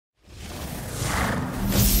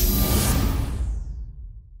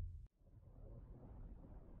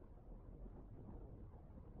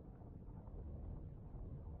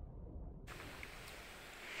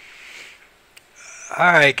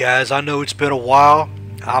Alright guys, I know it's been a while.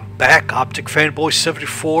 I'm back, Optic Fanboy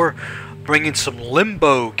 74, bringing some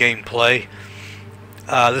Limbo gameplay.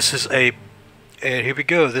 This is a, and here we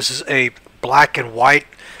go, this is a black and white,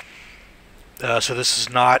 so this is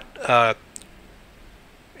not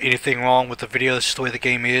anything wrong with the video, this is the way the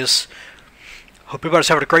game is. Hope everybody's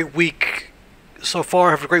having a great week so far,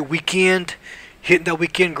 having a great weekend, hitting that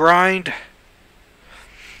weekend grind.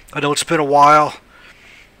 I know it's been a while.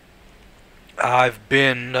 I've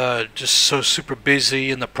been just so super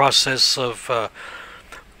busy in the process of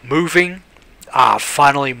moving. I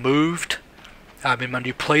finally moved. I'm in my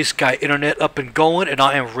new place, got internet up and going, and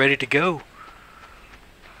I am ready to go.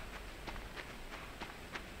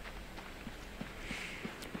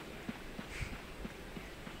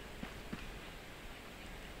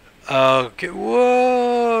 Okay,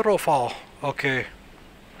 whoa, don't fall. Okay.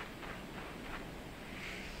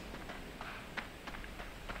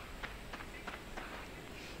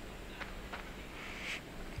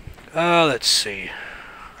 Let's see.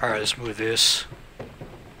 Alright, let's move this.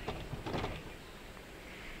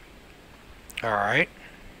 Alright.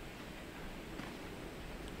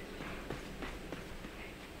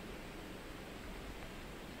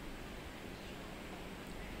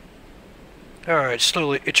 Alright,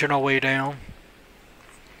 slowly itching our way down.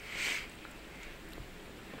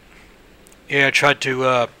 Yeah, I tried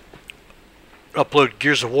to upload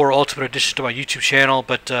Gears of War Ultimate Edition to my YouTube channel,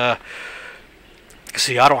 but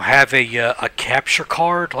see, I don't have a capture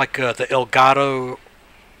card like the Elgato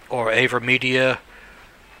or Avermedia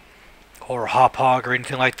or Hop Hog or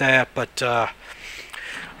anything like that, but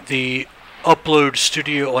the Upload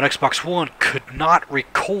Studio on Xbox One could not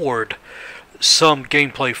record some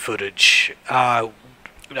gameplay footage. I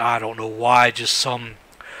don't know why, just some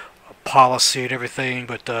policy and everything,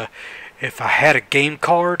 but if I had a game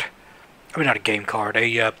card, I mean not a game card,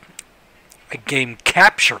 a game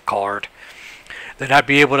capture card, then I'd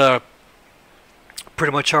be able to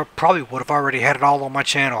pretty much, probably would have already had it all on my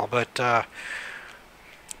channel, but I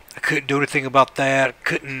couldn't do anything about that.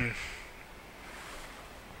 Couldn't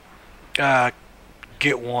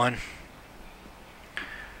get one.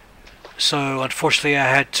 So unfortunately I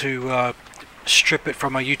had to strip it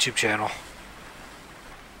from my YouTube channel.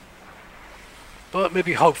 But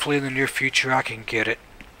maybe hopefully in the near future I can get it.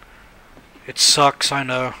 It sucks, I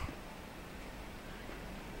know.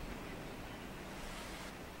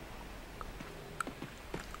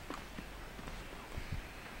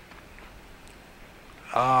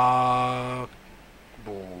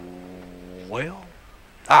 Well,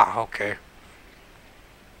 okay.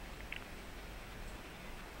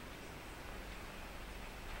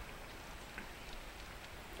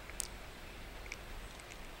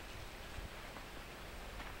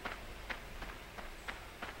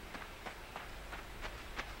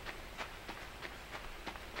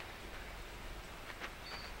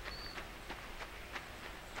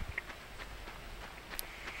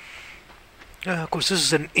 Of course, this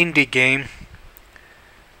is an indie game.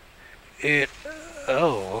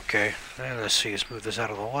 Oh, okay. Let's see, let's move this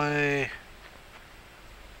out of the way.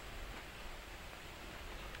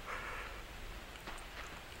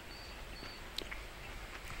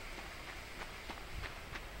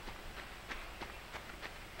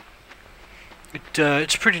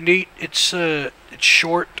 It's pretty neat. It's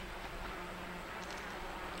short.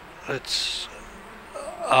 It's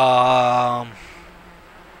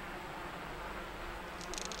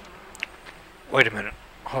wait a minute.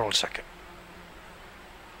 Hold on a second.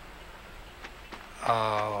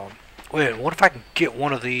 Wait, what if I can get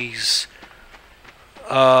one of these?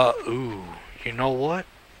 Ooh, you know what?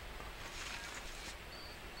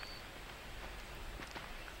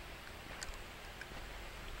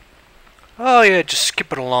 Oh yeah, just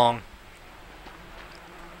skip it along.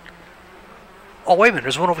 Oh wait a minute,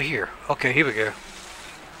 there's one over here. Okay, here we go.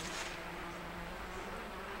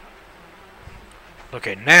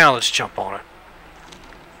 Okay, now let's jump on it.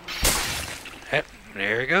 Yep,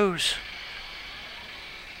 there it goes.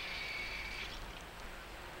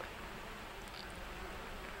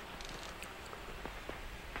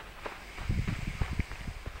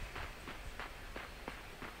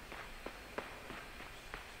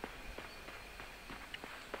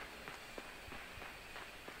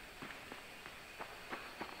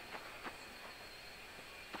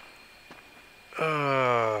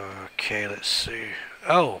 Okay, let's see.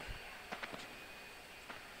 Oh.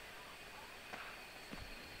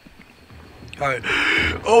 Alright.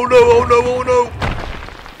 Oh no, oh no, oh no!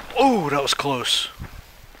 Oh, that was close.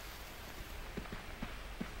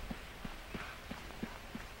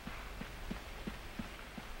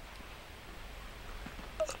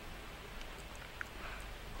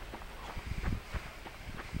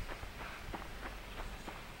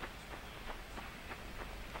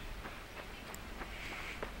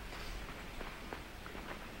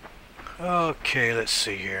 Okay, let's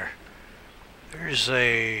see here. There's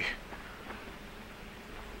a...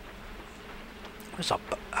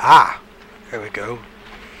 Ah! There we go.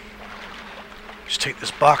 Just take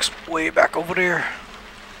this box way back over there.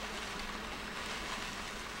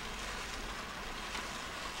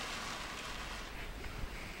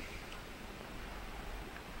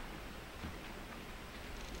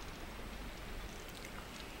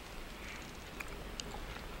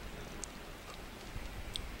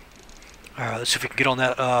 Alright, let's see if we can get on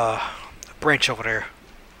that branch over there.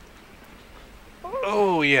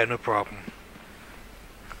 Oh yeah, no problem.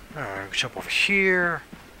 Alright, jump over here.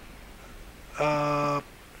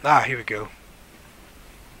 Here we go.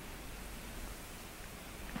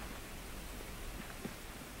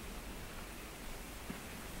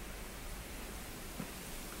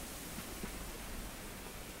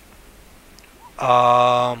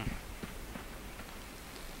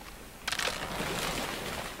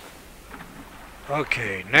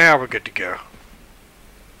 Okay, now we're good to go.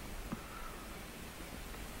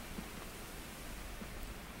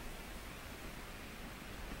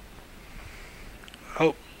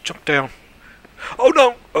 Oh, jump down. Oh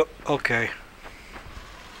no! Okay.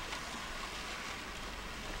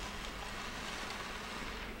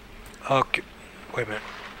 Okay, wait a minute.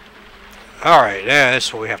 Alright, yeah,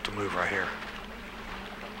 that's what we have to move right here.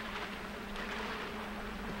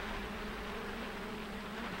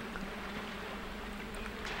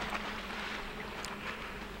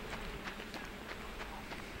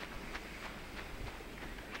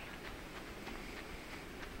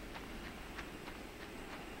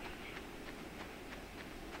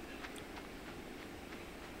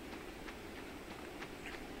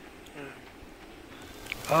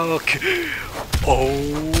 Okay.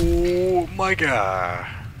 Oh my god.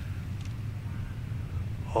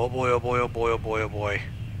 Oh boy, oh boy, oh boy, oh boy, oh boy.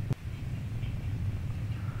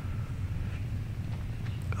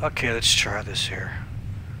 Okay, let's try this here.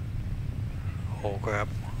 Oh crap.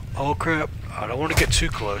 Oh crap. I don't want to get too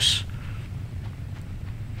close.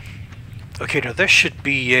 Okay, now there should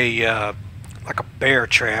be a, like a bear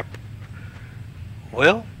trap.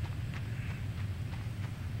 Well,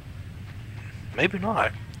 maybe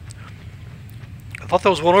not. I thought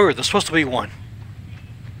there was one over. There's supposed to be one.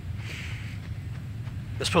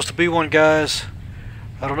 There's supposed to be one, guys.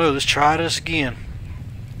 I don't know. Let's try this again.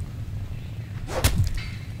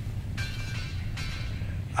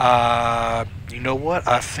 You know what?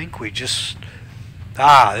 I think we just...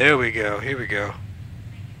 Ah, there we go. Here we go.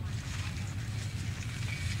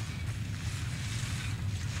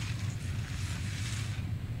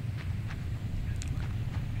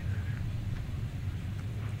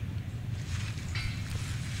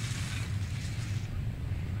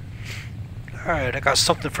 Alright, I got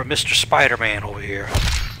something from Mr. Spider-Man over here.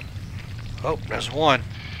 Oh, there's one.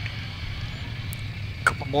 A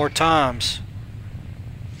couple more times.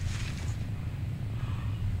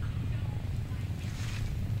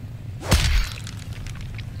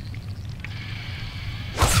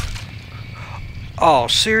 Oh,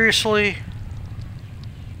 seriously?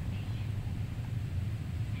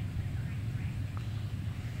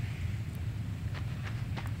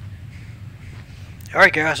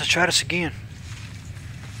 Alright guys, let's try this again.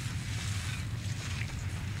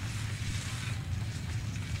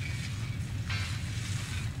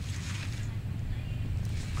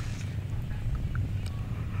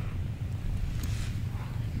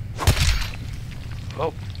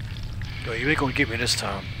 Oh, no, you ain't gonna get me this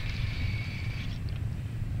time.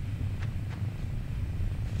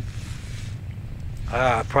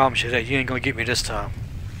 I promise you that you ain't gonna get me this time.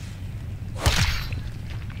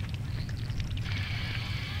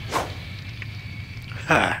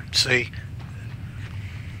 Ha, see?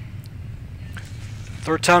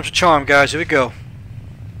 Third time's a charm, guys. Here we go.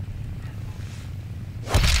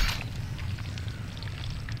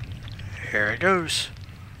 Here it goes.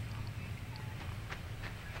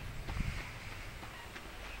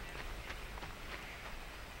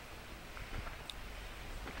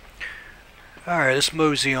 Alright, let's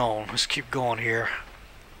mosey on. Let's keep going here.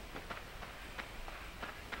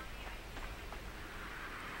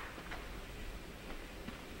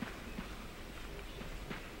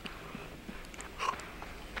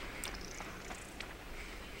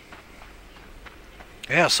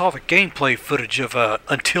 Yeah, I saw the gameplay footage of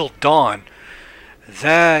Until Dawn.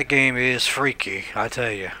 That game is freaky, I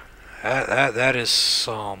tell you. That is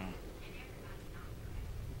some...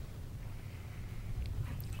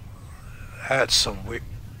 That's some weird...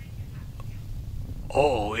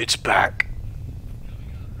 Oh, it's back.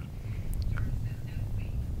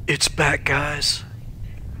 It's back, guys.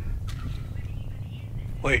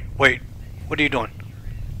 Wait, what are you doing?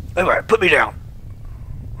 Alright, put me down.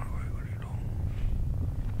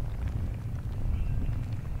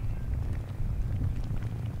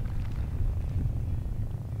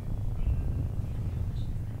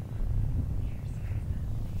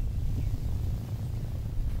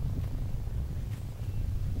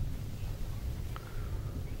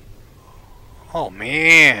 Oh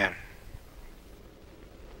man.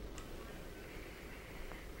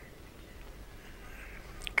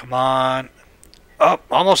 Come on. Oh,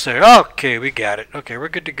 almost there. Okay, we got it. Okay, we're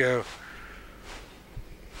good to go.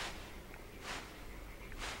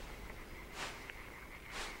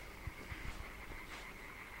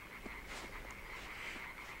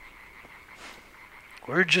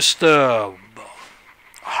 We're just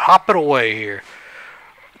hopping away here.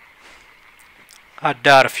 I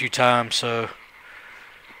died a few times, so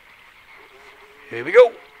here we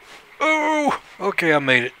go. Oh, okay, I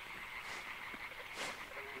made it.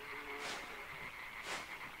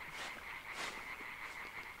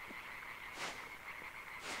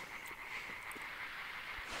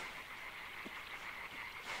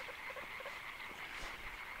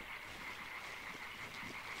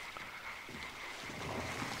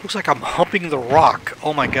 Looks like I'm humping the rock.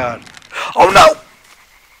 Oh my god. Oh no!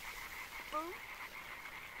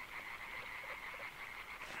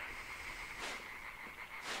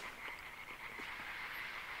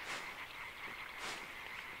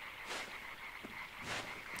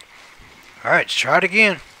 Alright, let's try it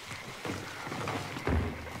again.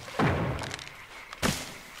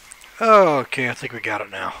 Okay, I think we got it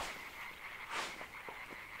now.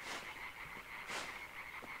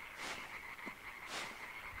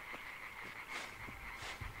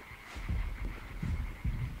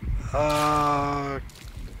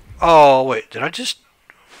 Oh, wait, did I just...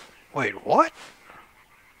 Wait, what?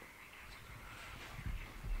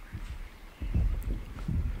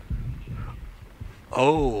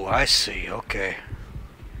 Oh, I see, okay.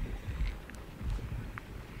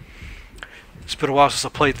 It's been a while since I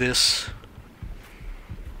played this.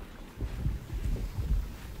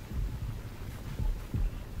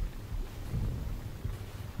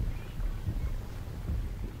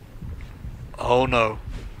 Oh no.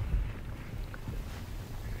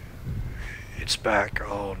 It's back.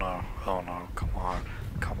 Oh no. Oh no. Come on.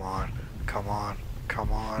 Come on. Come on.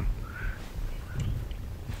 Come on.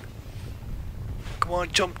 Come on.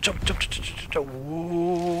 Jump, jump, jump, jump, jump, jump.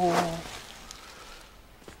 Whoa.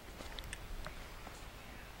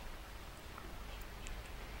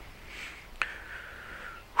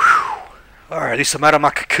 Alright, at least I'm out of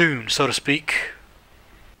my cocoon, so to speak.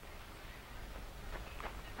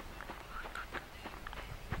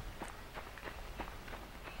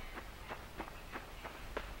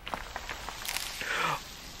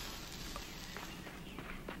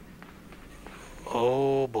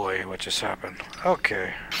 Oh boy, what just happened?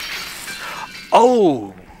 Okay.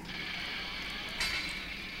 Oh!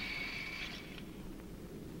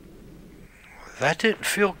 That didn't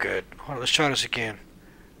feel good. Hold on, let's try this again.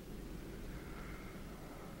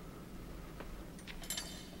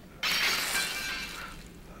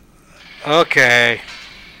 Okay.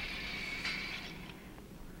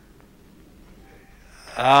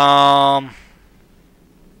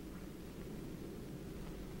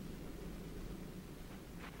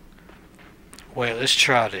 Wait, let's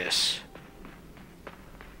try this.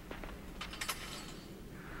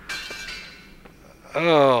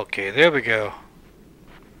 Okay, there we go.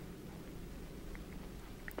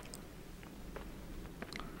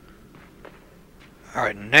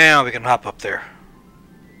 Alright, now we can hop up there.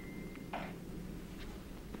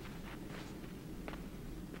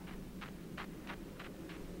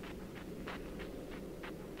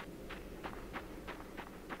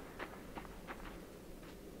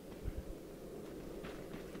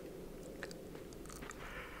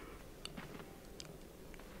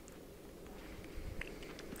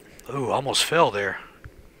 Ooh, almost fell there.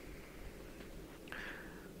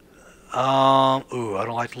 Ooh, I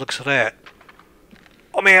don't like the looks of that.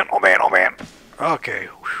 Oh man, oh man, oh man. Okay.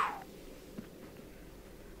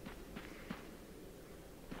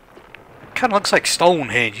 Kind of looks like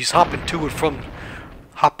Stonehenge. He's hopping to and from,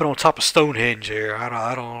 hopping on top of Stonehenge here.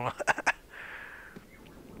 I don't.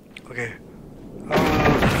 Okay.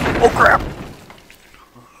 Oh crap.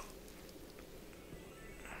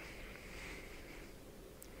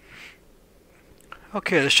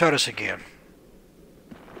 Okay, let's try this again.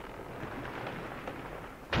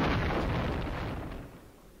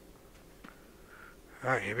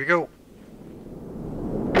 Alright, here we go.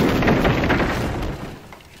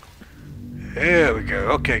 There we go.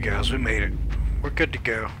 Okay, guys, we made it. We're good to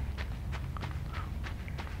go.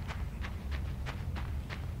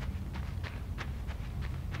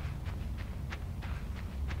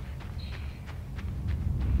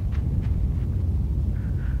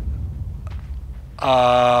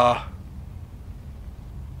 Uh...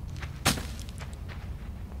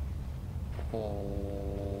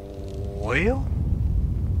 Well...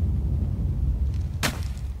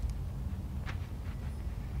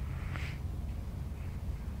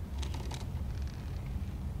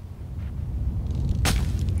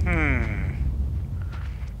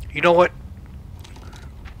 You know what?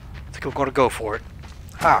 I think I'm gonna go for it.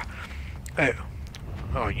 Ah! Hey.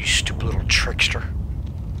 Oh, you stupid little trickster.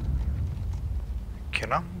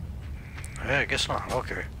 Can I? Yeah, I guess not.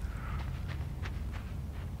 Okay.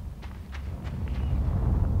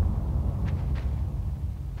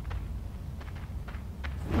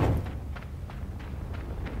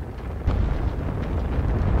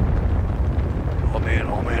 Oh man,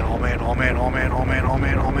 oh man, oh man, oh man, oh man, oh man, oh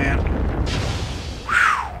man, oh man. Whew.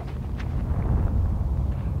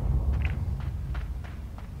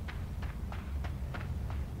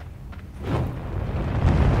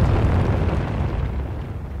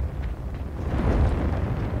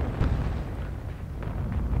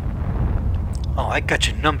 Oh, I got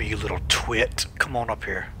your number, you little twit. Come on up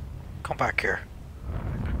here. Come back here.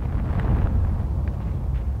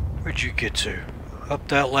 Where'd you get to? Up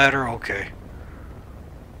that ladder? Okay.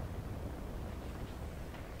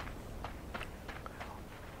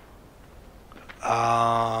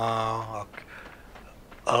 Okay.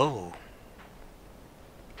 Oh.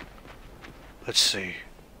 Let's see.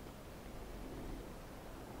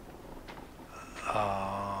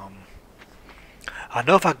 I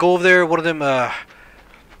know if I go over there, one of them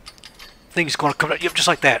things is gonna come out. Yep, just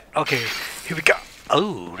like that. Okay, here we go.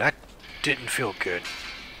 Oh, that didn't feel good.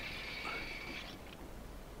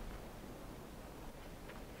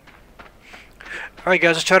 Alright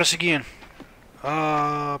guys, let's try this again.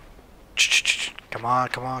 Come on,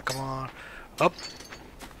 come on, come on. Up.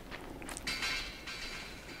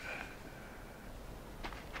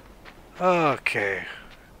 Okay.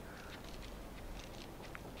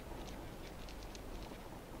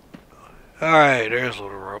 Alright, there's a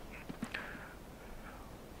little rope.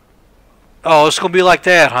 Oh, it's gonna be like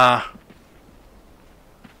that, huh?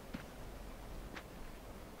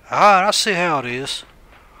 Alright, I see how it is.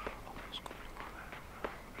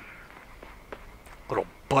 Little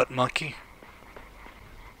butt monkey.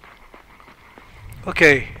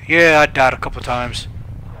 Okay, yeah, I died a couple times.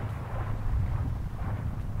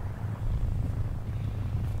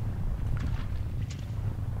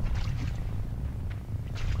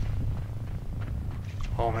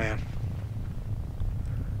 Oh man.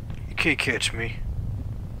 You can't catch me.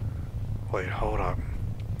 Wait, hold up.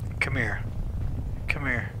 Come here. Come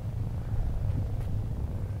here.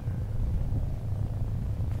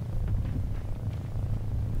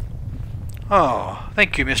 Oh,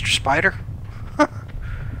 thank you, Mr. Spider.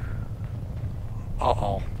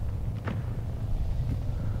 Uh-oh.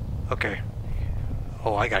 Okay.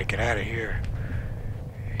 Oh, I gotta get out of here.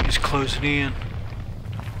 He's closing in.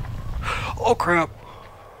 Oh, crap.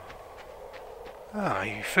 Ah,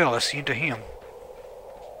 he fell. I see into him.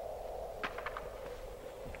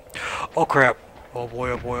 Oh, crap. Oh,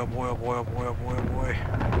 boy, oh, boy, oh, boy, oh, boy, oh, boy, oh, boy, oh, boy.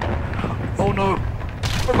 Oh, no.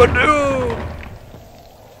 What am I doing?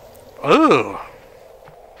 Oh.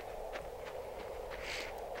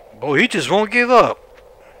 Boy, he just won't give up.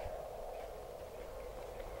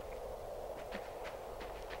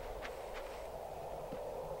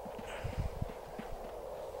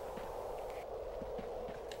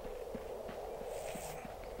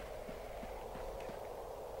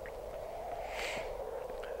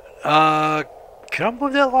 Can I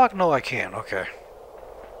move that lock? No, I can't. Okay.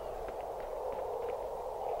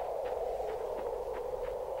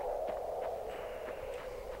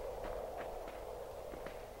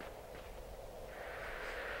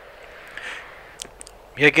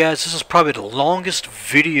 Yeah, guys, this is probably the longest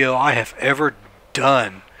video I have ever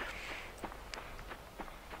done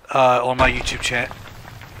on my YouTube channel.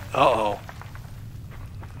 Uh-oh.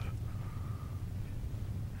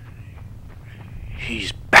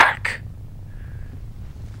 He's back.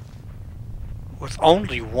 With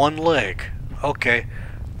only one leg. Okay.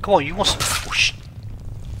 Come on, you want some... Whoosh.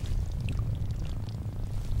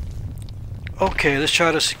 Okay, let's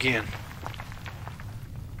try this again.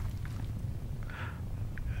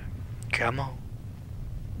 Come on.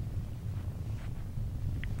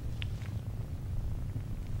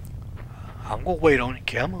 I'm gonna wait on it.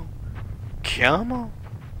 Come on. Come on.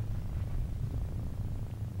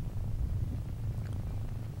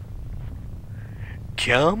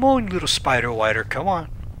 Come on, little spider whiter. Come on.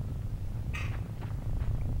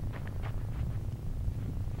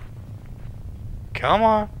 Come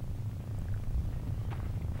on.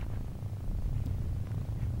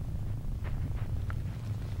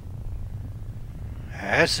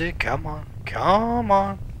 That's it. Come on. Come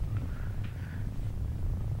on.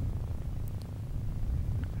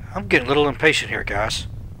 I'm getting a little impatient here, guys.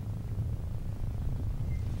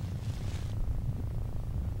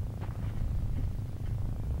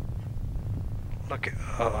 Look at...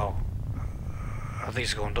 Uh-oh. I think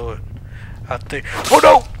he's going to do it. I think... Oh,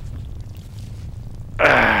 no!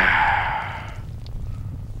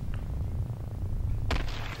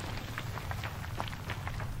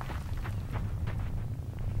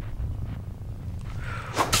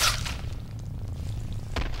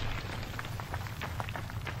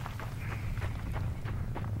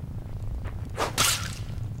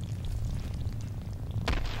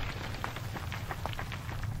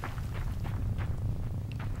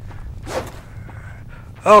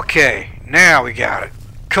 Okay, now we got it.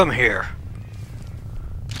 Come here.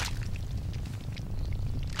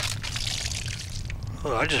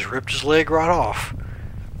 Oh, I just ripped his leg right off.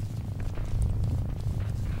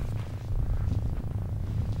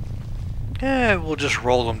 Yeah, we'll just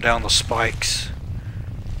roll him down the spikes.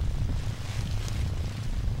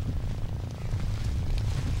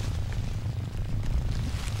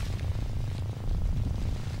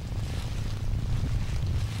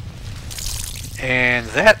 And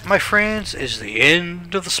that, my friends, is the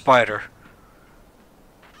end of the spider.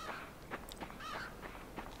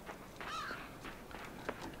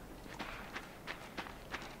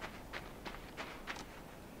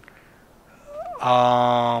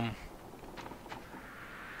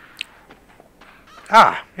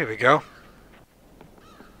 Here we go.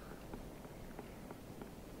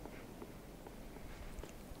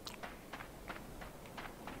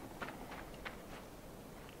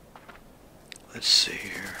 Let's see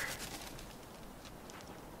here.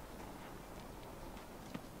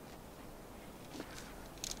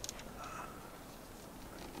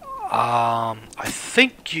 I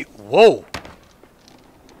think you... Whoa!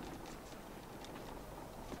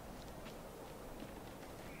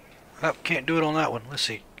 Oh, can't do it on that one. Let's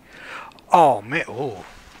see. Oh, man. Oh.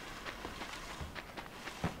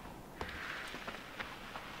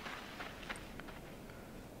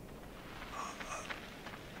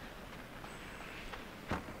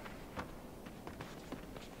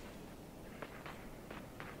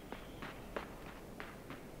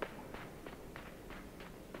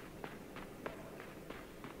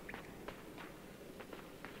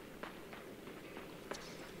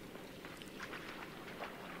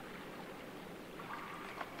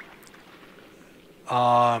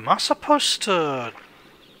 Am I supposed to...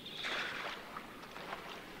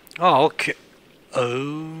 Oh, okay.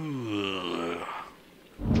 Oh.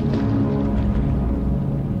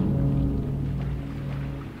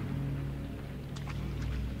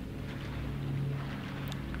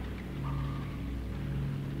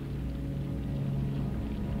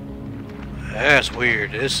 That's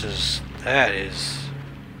weird. That is...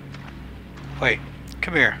 Wait,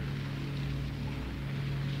 come here.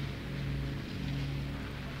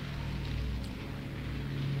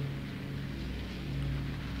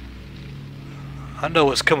 I know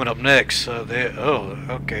what's coming up next, so there. Oh,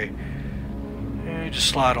 okay. Yeah, just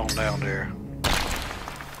slide on down there.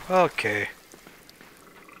 Okay.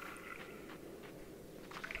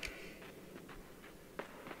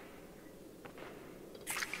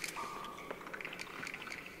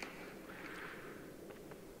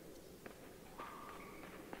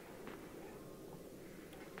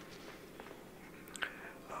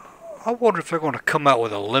 I wonder if they're going to come out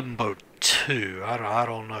with a Limbo 2. I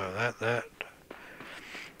don't know. That.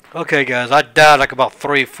 Okay, guys, I died like about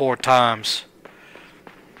 3-4 times.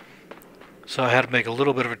 So I had to make a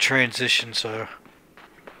little bit of a transition, so...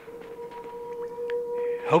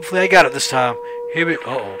 Hopefully I got it this time. Here we...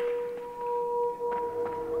 Uh-oh.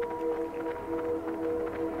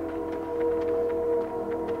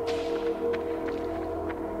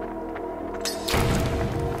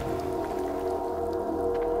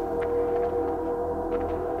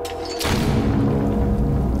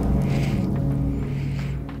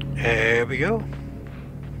 There we go.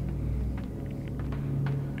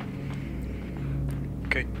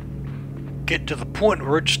 Okay. Get to the point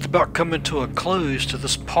where we're just about coming to a close to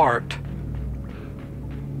this part.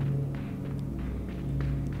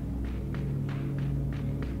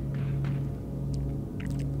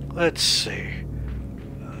 Let's see.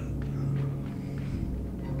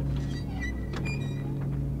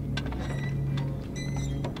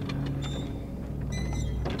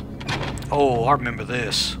 Oh, I remember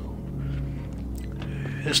this.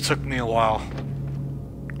 This took me a while.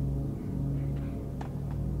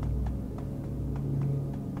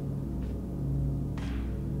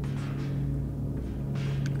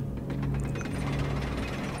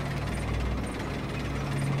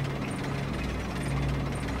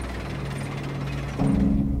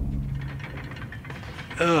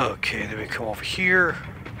 Okay, then we come over here.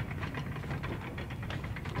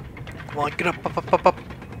 Come on, get up, up, up, up, up.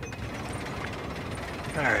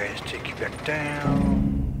 Alright, let's take you back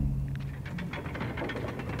down.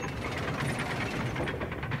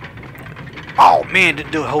 Oh man,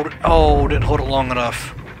 didn't hold it. Oh, didn't hold it long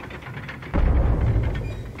enough.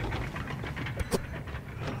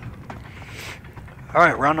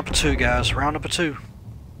 Alright, round number 2, guys. Round number 2.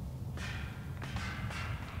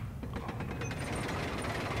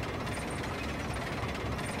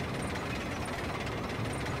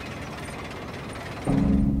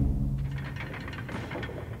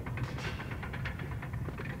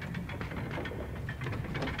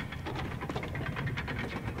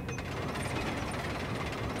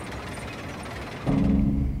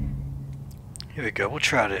 Here we go. We'll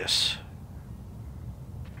try this.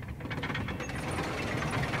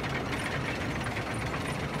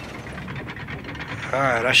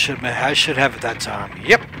 Alright, I should have it that time.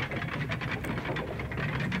 Yep.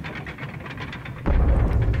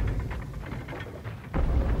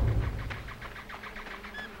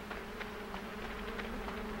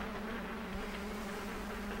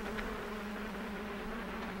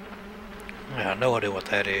 Yeah, no idea what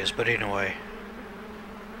that is, but anyway.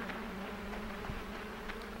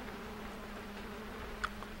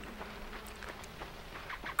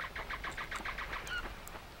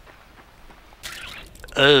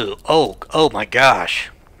 Oh my gosh.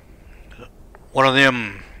 One of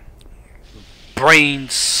them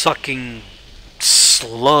brain-sucking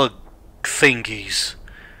slug thingies.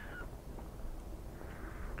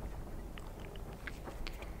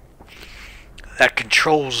 That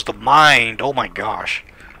controls the mind. Oh my gosh.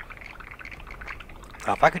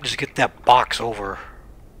 Now, if I could just get that box over.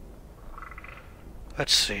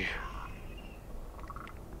 Let's see.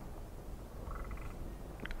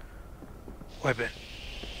 Wait a minute.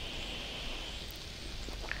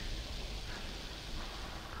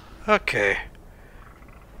 Okay.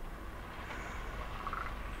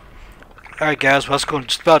 Alright guys, well, that's going to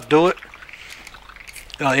just about do it.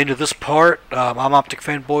 Into this part. I'm Optic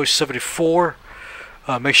Fanboy 74.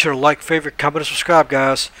 Make sure to like, favorite, comment, and subscribe,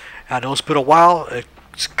 guys. I know it's been a while.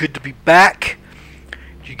 It's good to be back.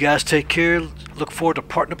 You guys take care. Look forward to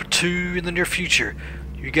part number 2 in the near future.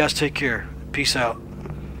 You guys take care. Peace out.